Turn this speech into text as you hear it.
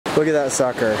Look at that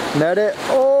sucker. Net it.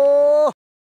 Oh!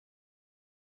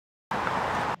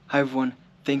 Hi everyone,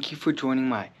 thank you for joining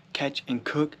my catch and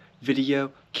cook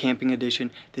video camping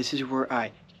edition. This is where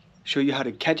I show you how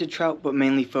to catch a trout, but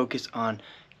mainly focus on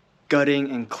gutting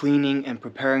and cleaning and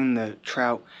preparing the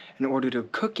trout in order to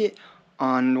cook it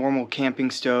on normal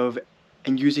camping stove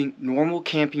and using normal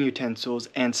camping utensils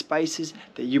and spices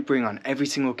that you bring on every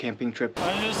single camping trip.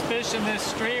 I'm just fishing this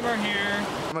streamer here.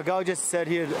 Miguel just said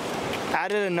he had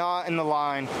added a knot in the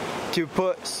line to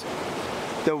put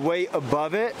the weight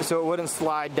above it so it wouldn't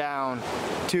slide down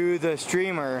to the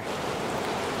streamer,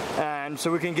 and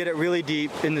so we can get it really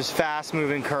deep in this fast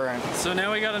moving current. So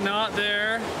now we got a knot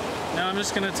there. Now I'm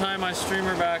just gonna tie my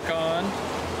streamer back on.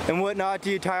 And what knot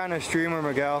do you tie on a streamer,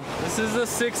 Miguel? This is a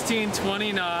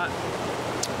 16-20 knot.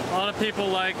 A lot of people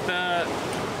like the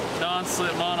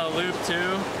non-slip mono loop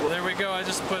too. Well, there we go, I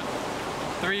just put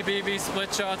 3 BB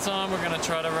split shots on. We're gonna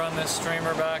try to run this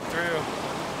streamer back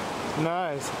through.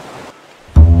 Nice.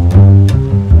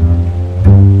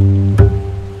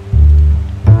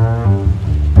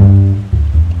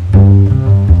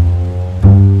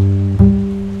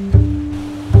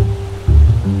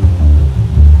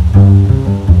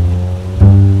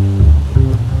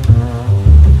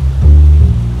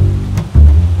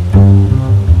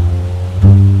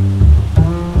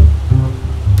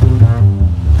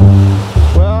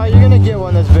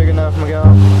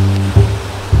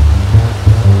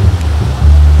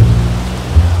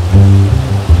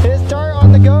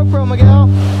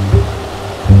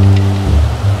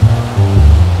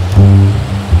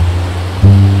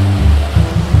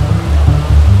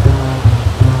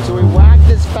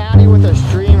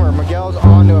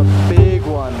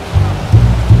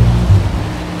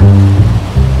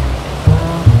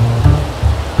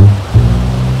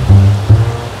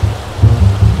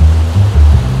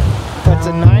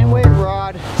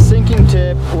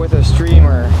 With a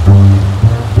streamer.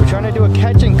 We're trying to do a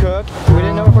catch and cook. We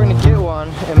didn't know if we were going to get one,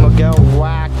 and Miguel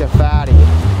whacked a fatty.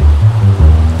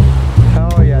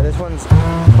 Oh yeah, this one's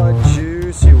a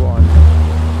juicy one.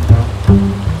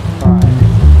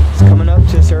 Alright, it's coming up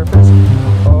to the surface.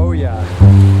 Oh yeah.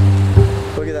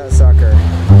 Look at that sucker.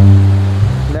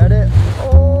 Net it.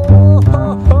 Oh!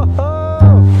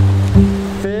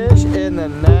 Fish in the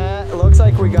net. Looks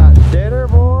like we got dinner,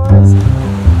 boys.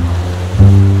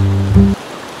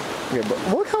 Yeah, but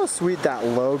look how sweet that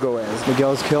logo is.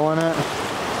 Miguel's killing it.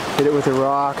 Hit it with a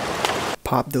rock.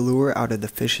 Pop the lure out of the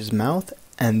fish's mouth,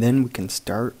 and then we can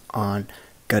start on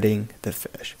gutting the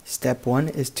fish. Step 1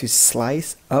 is to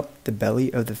slice up the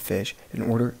belly of the fish in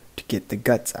order to get the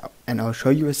guts out. And I'll show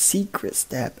you a secret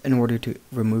step in order to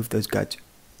remove those guts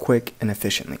quick and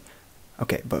efficiently.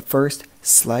 Okay, but first,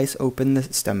 slice open the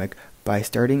stomach by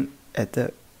starting at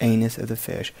the anus of the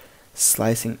fish,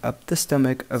 slicing up the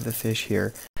stomach of the fish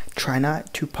here. Try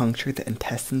not to puncture the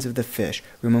intestines of the fish.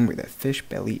 Remember that fish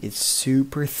belly is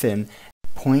super thin.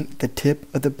 Point the tip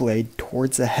of the blade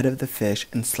towards the head of the fish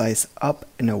and slice up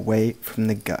and away from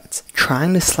the guts.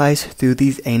 Trying to slice through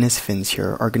these anus fins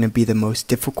here are going to be the most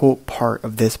difficult part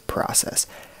of this process.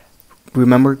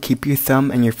 Remember, keep your thumb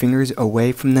and your fingers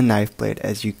away from the knife blade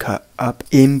as you cut up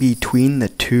in between the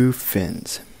two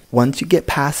fins. Once you get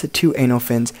past the 2 anal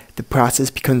fins, the process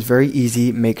becomes very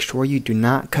easy. Make sure you do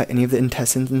not cut any of the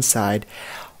intestines inside.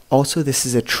 Also, this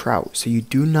is a trout, so you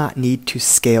do not need to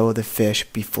scale the fish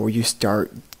before you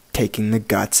start taking the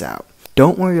guts out.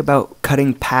 Don't worry about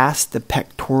cutting past the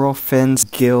pectoral fins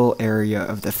gill area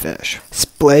of the fish.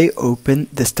 Splay open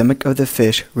the stomach of the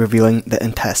fish, revealing the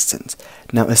intestines.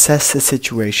 Now assess the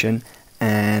situation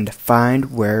and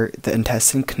find where the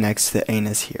intestine connects to the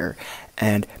anus here,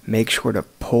 and make sure to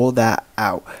pull that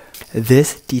out.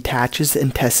 This detaches the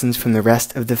intestines from the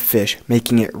rest of the fish,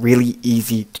 making it really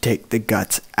easy to take the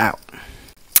guts out.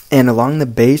 And along the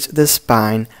base of the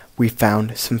spine, we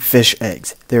found some fish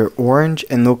eggs. They're orange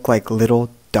and look like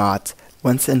little dots.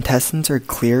 Once the intestines are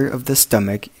clear of the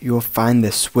stomach, you will find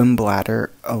the swim bladder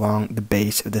along the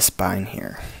base of the spine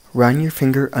here. Run your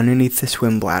finger underneath the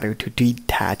swim bladder to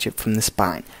detach it from the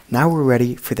spine. Now we're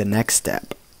ready for the next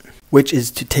step, which is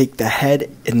to take the head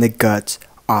and the guts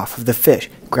off of the fish.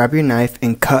 Grab your knife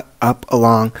and cut up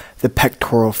along the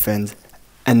pectoral fins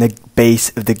and the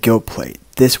base of the gill plate.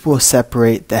 This will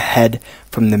separate the head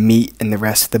from the meat and the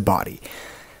rest of the body.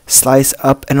 Slice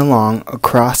up and along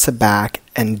across the back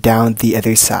and down the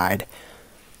other side,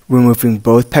 removing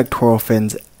both pectoral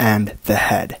fins and the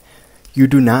head. You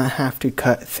do not have to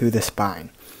cut through the spine.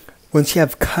 Once you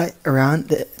have cut around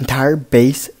the entire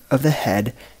base of the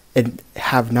head and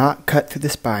have not cut through the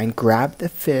spine, grab the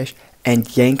fish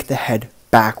and yank the head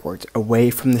backwards away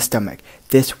from the stomach.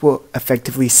 This will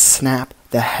effectively snap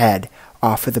the head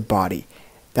off of the body.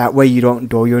 That way you don't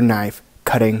dull your knife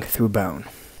cutting through bone.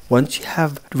 Once you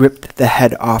have ripped the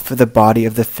head off of the body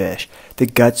of the fish, the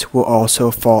guts will also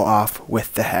fall off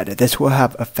with the head. This will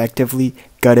have effectively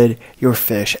gutted your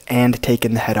fish and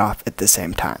taken the head off at the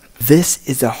same time. This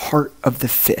is the heart of the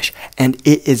fish, and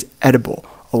it is edible,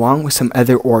 along with some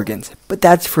other organs, but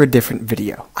that's for a different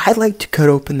video. I like to cut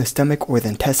open the stomach or the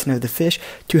intestine of the fish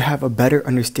to have a better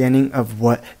understanding of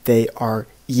what they are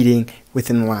eating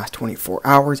within the last 24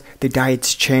 hours. The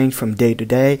diets change from day to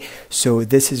day, so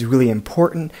this is really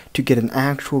important to get an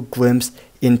actual glimpse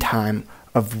in time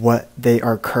of what they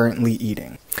are currently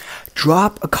eating.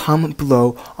 Drop a comment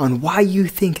below on why you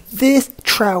think this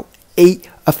trout ate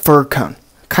a fir cone.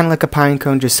 Kind of like a pine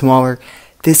cone, just smaller.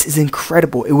 This is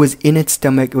incredible. It was in its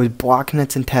stomach, it was blocking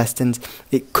its intestines,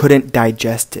 it couldn't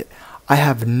digest it. I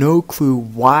have no clue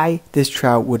why this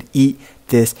trout would eat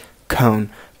this cone,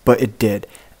 but it did.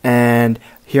 And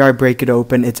here I break it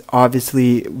open. It's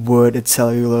obviously wood, it's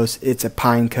cellulose, it's a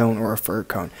pine cone or a fir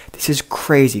cone. This is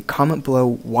crazy. Comment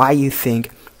below why you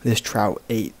think this trout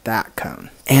ate that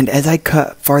cone. And as I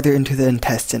cut farther into the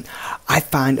intestine, I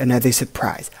find another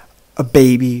surprise. A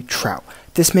baby trout.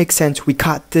 This makes sense. We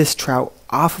caught this trout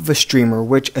off of a streamer,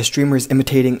 which a streamer is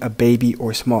imitating a baby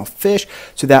or small fish,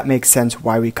 so that makes sense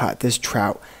why we caught this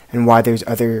trout and why there's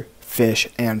other fish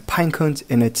and pine cones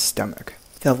in its stomach.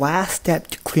 The last step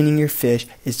to cleaning your fish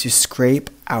is to scrape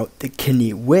out the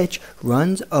kidney, which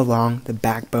runs along the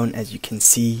backbone as you can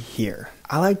see here.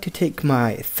 I like to take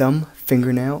my thumb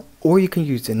fingernail, or you can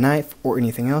use a knife or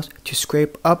anything else, to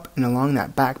scrape up and along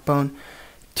that backbone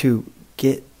to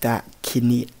get that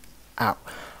kidney out.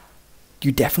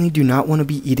 You definitely do not want to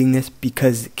be eating this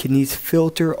because kidneys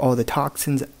filter all the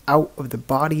toxins out of the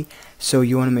body, so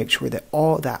you want to make sure that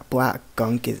all that black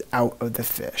gunk is out of the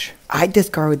fish. I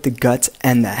discard the guts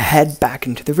and the head back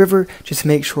into the river just to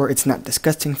make sure it's not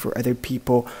disgusting for other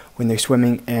people when they're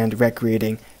swimming and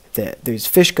recreating that there's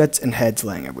fish guts and heads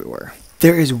laying everywhere.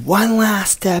 There is one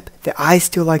last step that I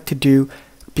still like to do.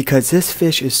 Because this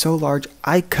fish is so large,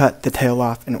 I cut the tail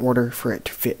off in order for it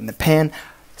to fit in the pan.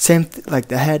 Same like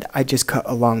the head, I just cut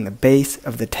along the base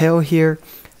of the tail here.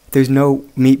 There's no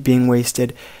meat being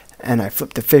wasted. And I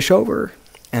flip the fish over,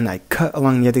 and I cut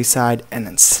along the other side, and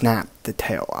then snap the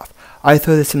tail off. I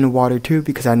throw this in the water too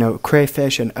because I know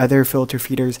crayfish and other filter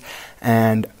feeders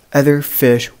and other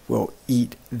fish will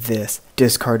eat this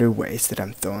discarded waste that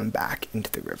I'm throwing back into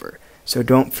the river. So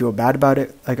don't feel bad about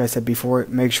it. Like I said before,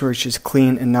 make sure it's just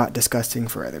clean and not disgusting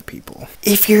for other people.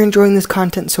 If you're enjoying this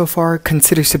content so far,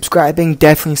 consider subscribing.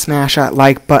 Definitely smash that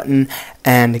like button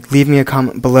and leave me a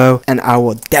comment below, and I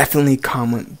will definitely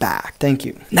comment back. Thank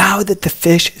you. Now that the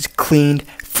fish is cleaned,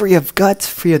 free of guts,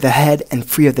 free of the head, and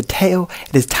free of the tail,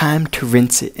 it is time to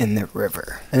rinse it in the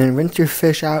river. And then rinse your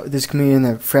fish out. This can be in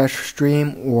the fresh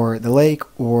stream or the lake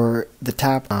or the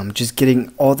tap. Just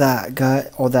getting all that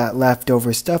gut, all that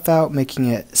leftover stuff out, making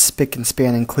it spick and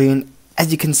span and clean.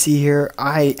 As you can see here,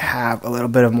 I have a little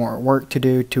bit of more work to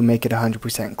do to make it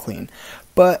 100% clean.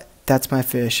 But that's my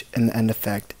fish in the end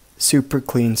effect. Super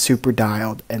clean, super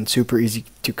dialed, and super easy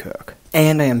to cook.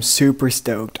 And I am super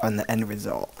stoked on the end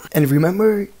result. And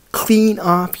remember, clean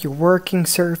off your working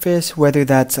surface, whether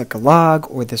that's like a log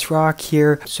or this rock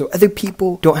here, so other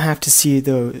people don't have to see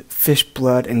the fish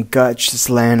blood and guts just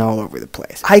laying all over the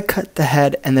place. I cut the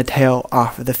head and the tail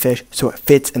off of the fish so it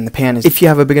fits in the pan. If you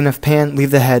have a big enough pan,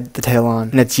 leave the head, the tail on,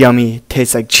 and it's yummy,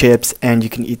 tastes like chips, and you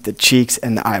can eat the cheeks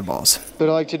and the eyeballs. What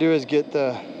I like to do is get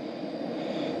the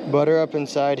butter up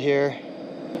inside here.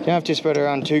 You don't have to spread it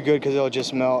around too good because it'll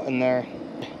just melt in there.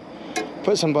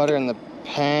 Put some butter in the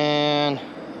pan.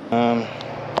 And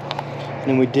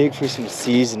then we dig for some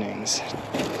seasonings.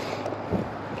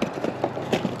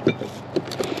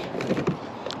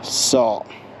 Salt,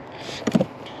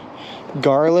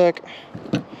 garlic,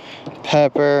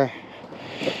 pepper,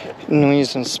 and then we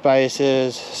use some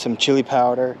spices, some chili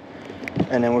powder,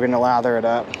 and then we're gonna lather it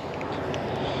up.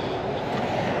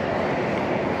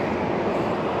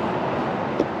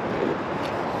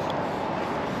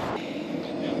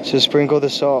 So sprinkle the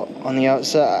salt on the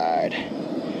outside.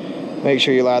 Make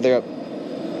sure you lather up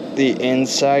the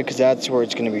inside because that's where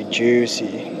it's going to be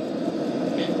juicy.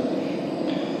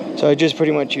 So I just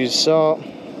pretty much use salt,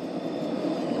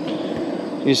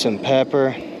 use some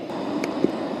pepper.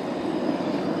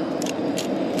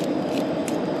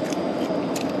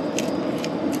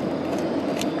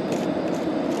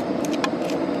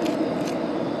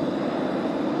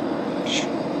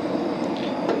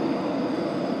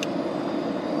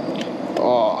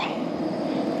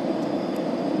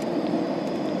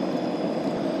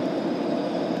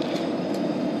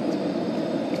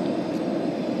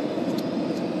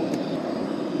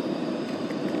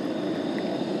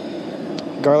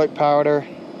 garlic powder.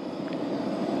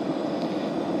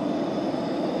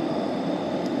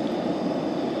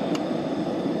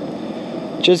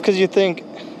 Just because you think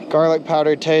garlic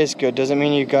powder tastes good doesn't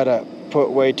mean you gotta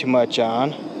put way too much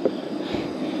on.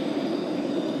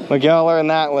 Miguel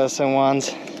learned that lesson once.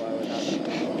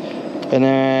 And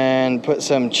then put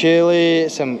some chili,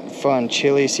 some fun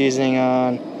chili seasoning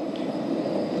on.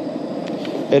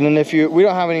 And then we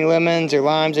don't have any lemons or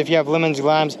limes. If you have lemons or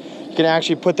limes, you can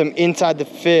actually put them inside the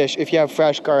fish. If you have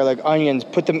fresh garlic, onions,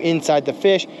 put them inside the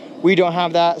fish. We don't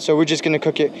have that, so we're just gonna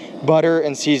cook it butter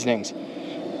and seasonings.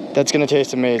 That's gonna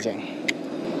taste amazing.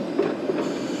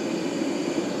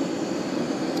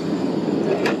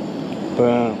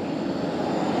 Boom.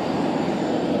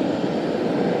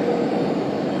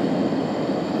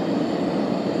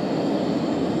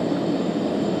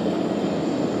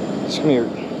 It's gonna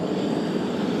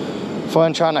be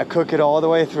fun trying to cook it all the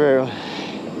way through.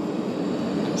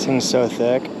 This thing's so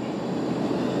thick.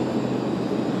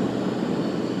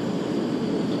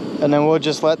 And then we'll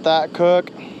just let that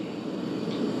cook.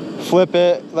 Flip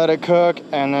it, let it cook,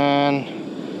 and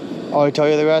then I'll tell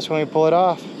you the rest when we pull it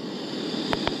off.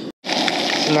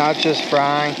 So now it's just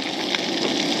frying.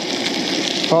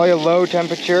 Probably a low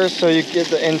temperature so you get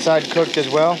the inside cooked as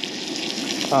well.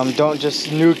 Don't just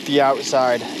nuke the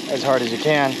outside as hard as you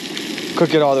can.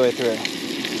 Cook it all the way through.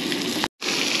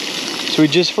 So we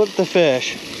just flipped the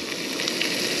fish,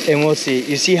 and we'll see.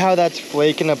 You see how that's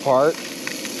flaking apart?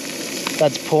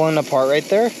 That's pulling apart right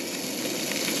there.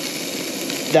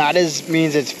 That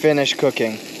means it's finished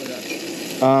cooking.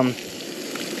 And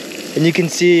you can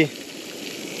see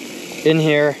in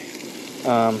here,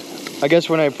 I guess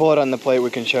when I pull it on the plate we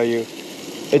can show you.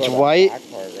 It's white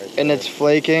and it's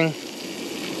flaking.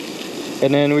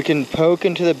 And then we can poke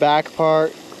into the back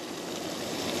part.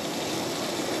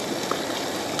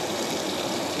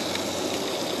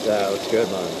 That looks good,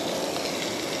 man.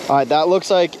 Alright, that looks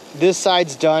like this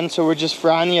side's done, so we're just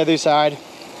frying the other side.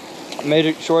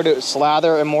 Made sure to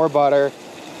slather in more butter.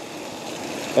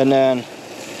 And then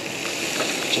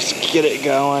just get it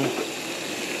going.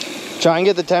 Try and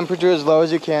get the temperature as low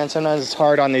as you can. Sometimes it's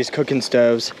hard on these cooking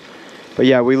stoves. But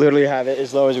yeah, we literally have it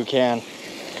as low as we can.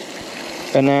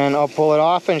 And then I'll pull it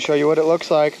off and show you what it looks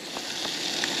like.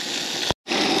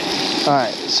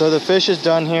 Alright, so the fish is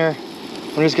done here.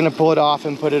 I'm just gonna pull it off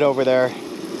and put it over there.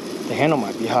 The handle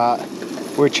might be hot.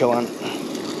 We're chilling.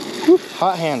 Whew,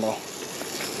 hot handle.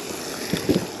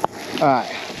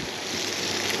 Alright.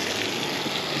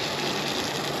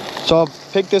 So I'll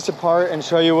pick this apart and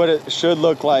show you what it should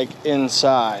look like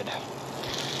inside.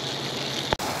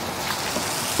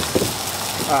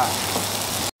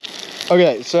 Alright.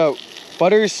 Okay, so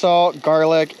butter, salt,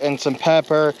 garlic, and some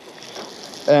pepper,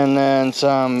 and then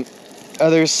some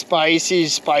other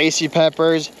spicy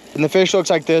peppers. And the fish looks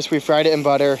like this. We fried it in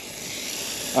butter.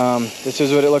 This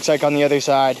is what it looks like on the other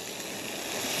side.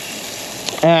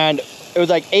 And it was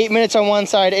like 8 minutes on one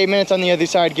side, 8 minutes on the other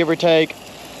side, give or take,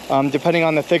 depending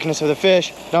on the thickness of the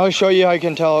fish. Now I'll show you how you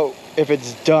can tell if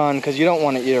it's done, because you don't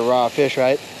want to eat a raw fish,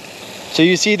 right? So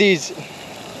you see these,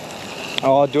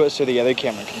 I'll do it so the other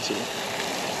camera can see.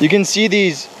 You can see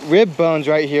these rib bones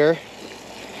right here.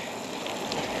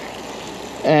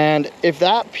 And if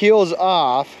that peels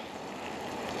off,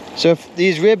 so if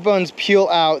these rib bones peel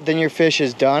out, then your fish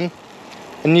is done.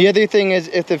 And the other thing is,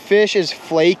 if the fish is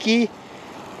flaky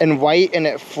and white and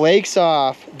it flakes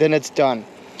off, then it's done.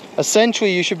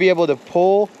 Essentially, you should be able to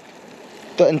pull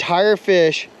the entire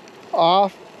fish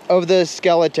off of the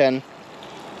skeleton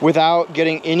without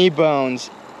getting any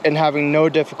bones and having no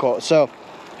difficulty. So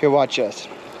here, watch this.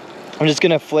 I'm just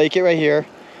gonna flake it right here,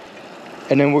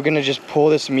 and then we're gonna just pull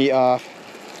this meat off.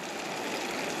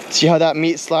 See how that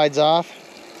meat slides off?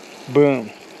 Boom.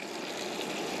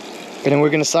 And then we're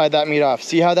gonna slide that meat off.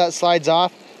 See how that slides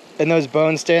off and those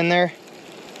bones stay in there?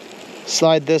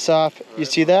 Slide this off. You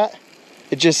see that?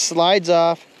 It just slides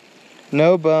off,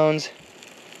 no bones.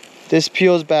 This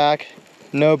peels back,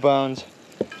 no bones.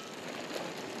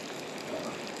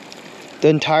 The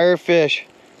entire fish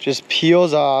just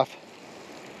peels off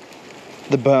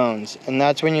the bones, and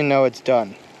that's when you know it's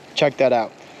done. Check that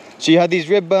out. So you have these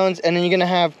rib bones, and then you're gonna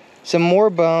have some more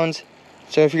bones.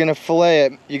 So if you're gonna fillet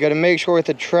it, you gotta make sure with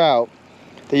the trout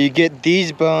that you get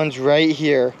these bones right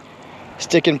here,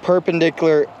 sticking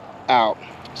perpendicular out.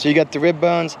 So you got the rib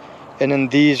bones, and then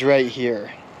these right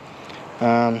here.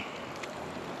 So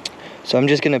I'm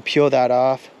just gonna peel that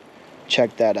off.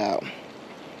 Check that out.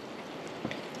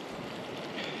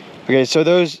 Okay, so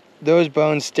those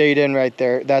bones stayed in right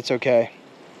there. That's okay.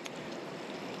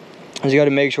 You got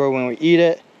to make sure when we eat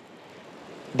it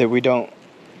that we don't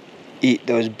eat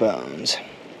those bones.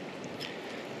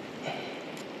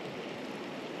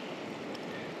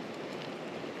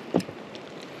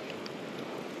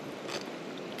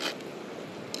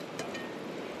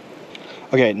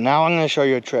 Okay, now I'm gonna show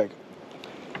you a trick.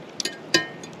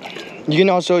 You can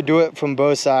also do it from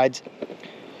both sides.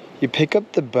 You pick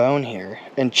up the bone here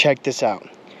and check this out.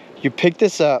 You pick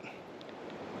this up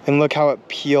and look how it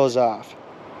peels off.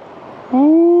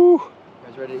 Woo! You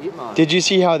guys ready to eat, Mom? Did you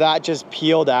see how that just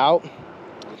peeled out?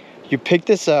 You pick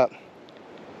this up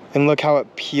and look how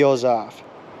it peels off.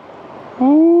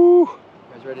 Woo! You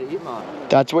guys ready to eat, Mom?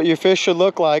 That's what your fish should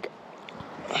look like.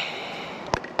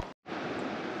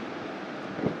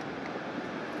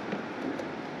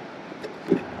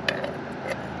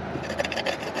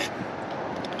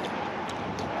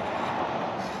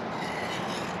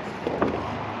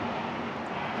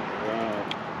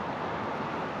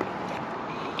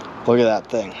 Look at that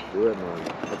thing. Do it, Mom.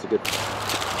 That's a good.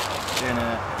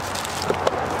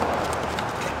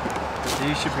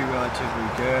 These should be relatively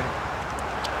good.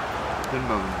 Thin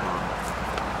bones, Mom.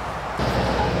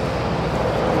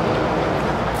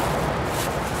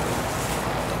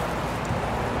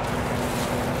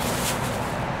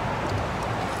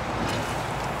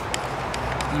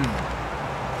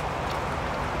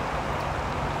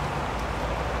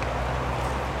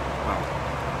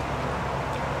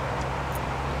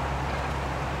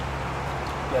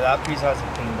 Yeah, that piece has a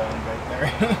thin bone right there.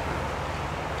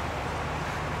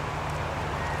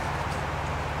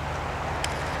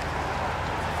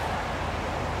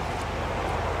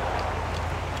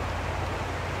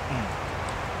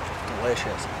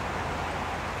 Delicious.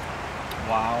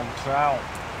 Wow, trout.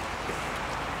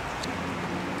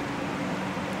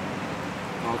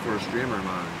 All for a streamer,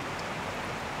 Mom.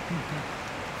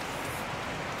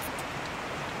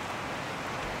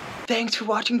 Thanks for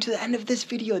watching to the end of this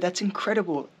video. That's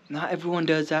incredible. Not everyone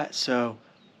does that, so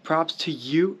props to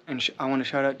you, and I want to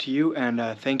shout out to you, and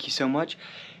thank you so much.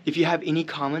 If you have any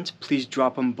comments, please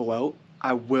drop them below.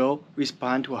 I will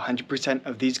respond to 100%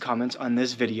 of these comments on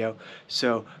this video,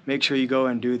 so make sure you go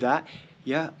and do that.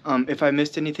 Yeah, if I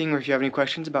missed anything or if you have any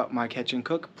questions about my catch and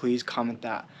cook, please comment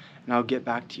that, and I'll get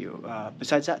back to you.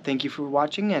 Besides that, thank you for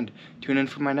watching, and tune in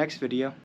for my next video.